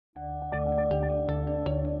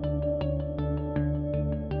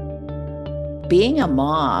Being a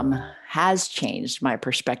mom has changed my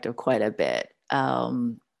perspective quite a bit.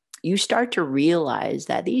 You start to realize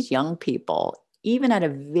that these young people, even at a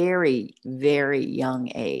very, very young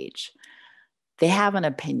age, they have an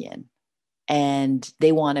opinion and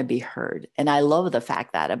they want to be heard. And I love the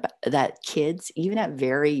fact that kids, even at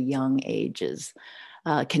very young ages,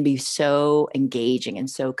 can be so engaging and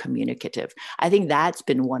so communicative. I think that's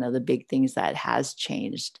been one of the big things that has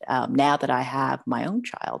changed now that I have my own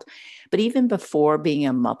child. But even before being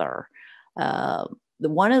a mother, uh,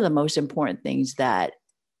 one of the most important things that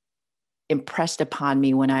impressed upon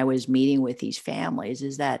me when I was meeting with these families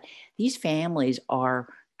is that these families are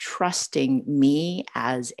trusting me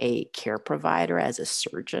as a care provider, as a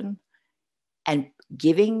surgeon, and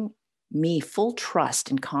giving me full trust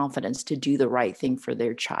and confidence to do the right thing for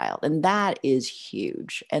their child. And that is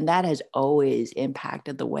huge. And that has always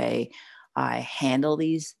impacted the way I handle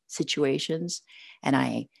these situations and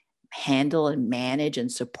I handle and manage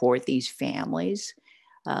and support these families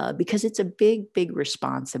because it's a big, big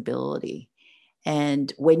responsibility.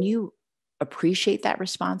 And when you appreciate that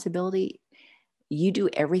responsibility, you do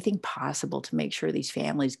everything possible to make sure these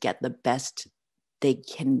families get the best they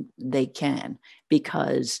can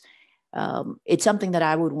because it's something that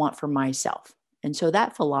I would want for myself. And so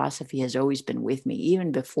that philosophy has always been with me,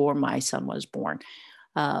 even before my son was born.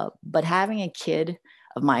 But having a kid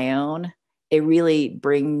of my own, it really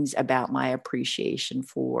brings about my appreciation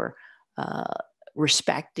for uh,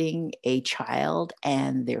 respecting a child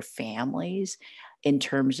and their families in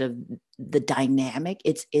terms of the dynamic.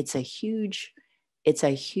 It's a huge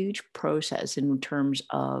process in terms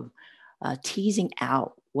of teasing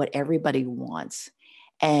out what everybody wants.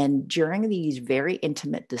 And during these very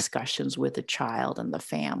intimate discussions with the child and the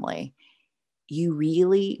family, you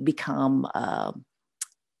really become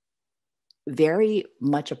very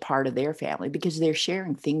much a part of their family because they're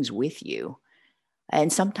sharing things with you.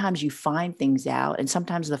 And sometimes you find things out, and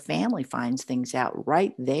sometimes the family finds things out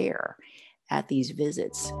right there at these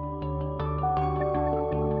visits.